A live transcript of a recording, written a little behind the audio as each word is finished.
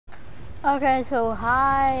Okay, so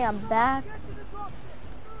hi, I'm back.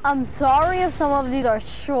 I'm sorry if some of these are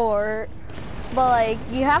short, but like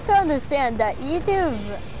you have to understand that YouTube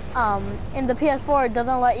in the PS4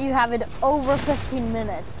 doesn't let you have it over 15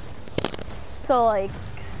 minutes. So like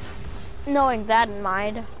knowing that in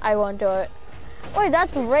mind, I won't do it. Wait,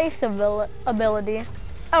 that's race ability.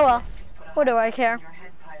 Oh well, what do I care?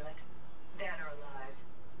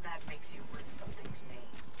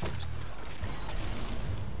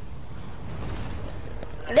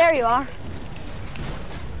 There you are.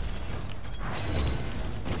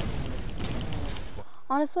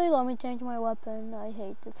 Honestly, let me change my weapon. I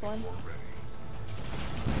hate this one.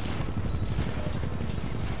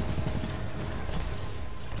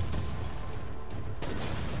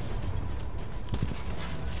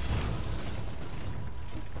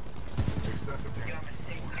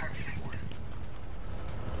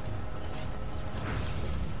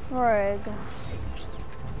 Frig.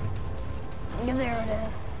 There it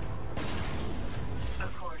is.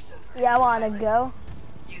 Yeah, I wanna go.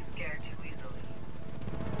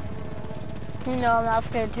 No, I'm not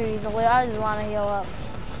scared too easily. I just want to heal up.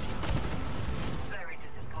 Very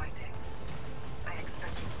disappointing. I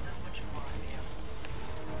expected so much more of you.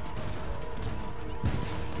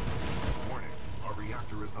 Warning, our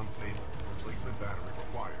reactor is unstable. Replacement battery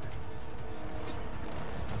required.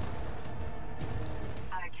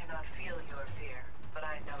 I cannot feel your fear, but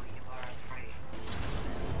I know you are afraid.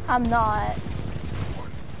 I'm not.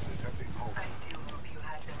 Warning, detecting hull. I do hope you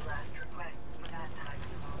had no last requests for that time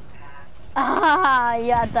long past. Ah,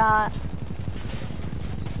 yeah, that.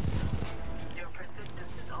 Your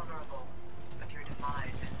persistence is honorable, but your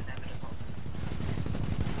demise is inevitable.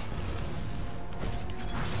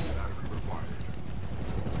 Battery required.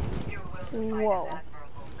 Your will to fight Whoa. is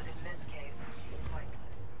admirable, but in this case,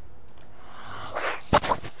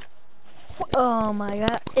 pointless. Oh my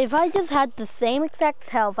god. If I just had the same exact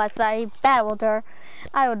health as I battled her,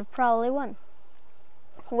 I would probably win.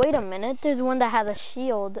 Wait a minute, there's one that has a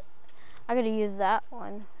shield. I gotta use that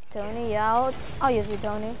one. Tony, yeah, I'll use you,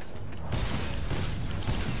 Tony.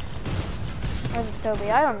 Or is it Toby?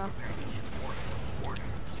 I don't know.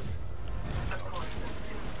 Of course,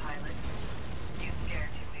 assume, pilot. You scare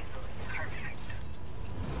too easily. Perfect.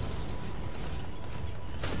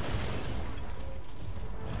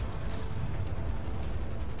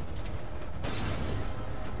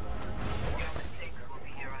 Your mistakes will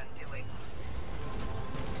be your undoing.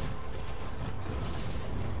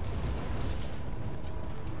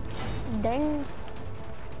 Dang.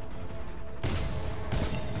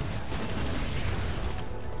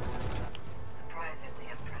 Surprisingly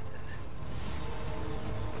impressive.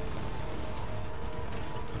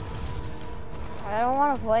 I don't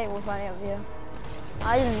want to fight with any of you.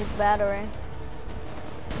 I just need battery. I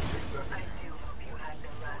do hope you had no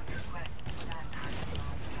last requests for that time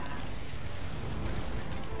long past.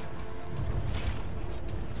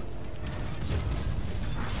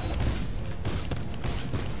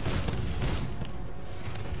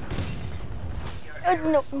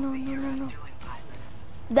 No.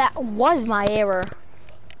 That was my error.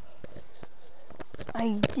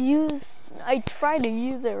 I tried to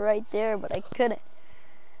use it right there, but I couldn't.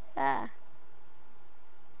 Ah.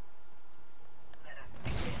 Let us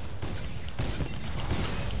begin.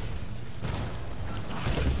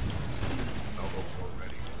 Elbow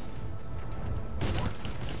ready. Warning,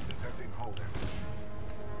 detecting hull damage.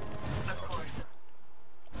 Of course.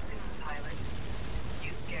 Soon, pilot.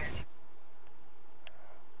 You scared too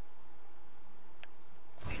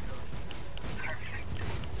easily. Perfect.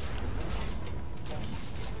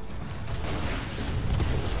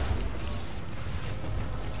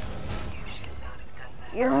 You should not have done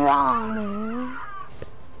that. You're wrong.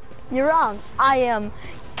 You're wrong. I am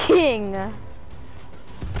king. Enemy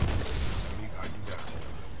Titan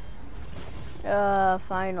down.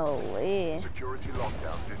 Finally. Security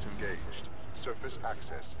lockdown disengaged. Surface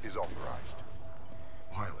access is authorized.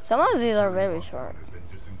 Pilot. Some of these are very Lockdown short. has been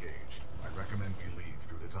disengaged. I recommend we leave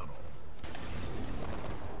through the tunnel.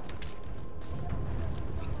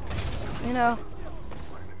 You know.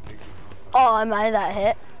 Oh, am I that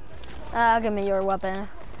hit? Give me your weapon.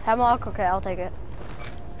 Hemlock? Okay, I'll take it.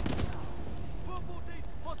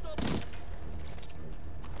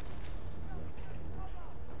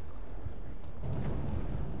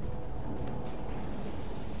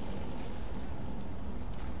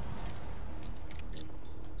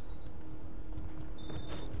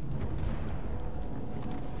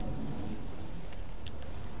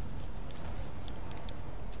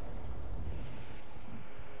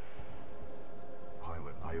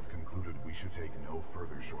 Pilot, I have concluded we should take no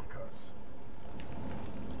further shortcuts.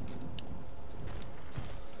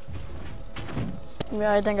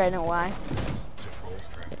 Yeah, I think I know why. Controls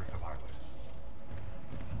transferred to pilot.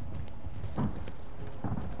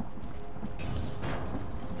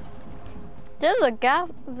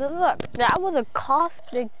 That was a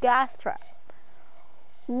caustic gas trap.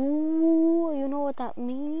 Ooh, you know what that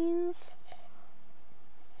means?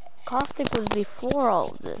 Caustic was before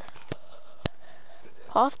all of this.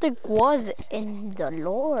 Caustic was in the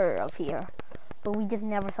lore of here, but we just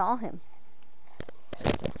never saw him.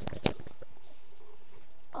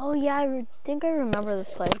 Oh yeah, I think I remember this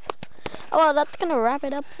place. Oh well, that's gonna wrap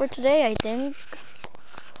it up for today, I think.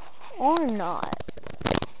 Or not.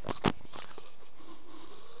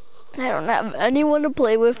 I don't have anyone to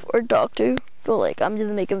play with or talk to, so like I'm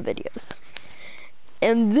just making videos.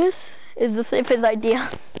 And this is the safest idea.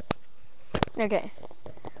 Okay.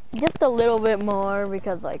 Just a little bit more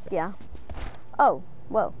because like, yeah. Oh,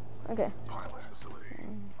 whoa. Okay. Pilot facility.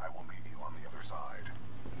 I will meet you on the other side.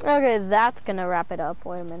 Okay, that's gonna wrap it up.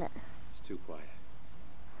 Wait a minute. It's too quiet.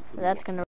 That's gonna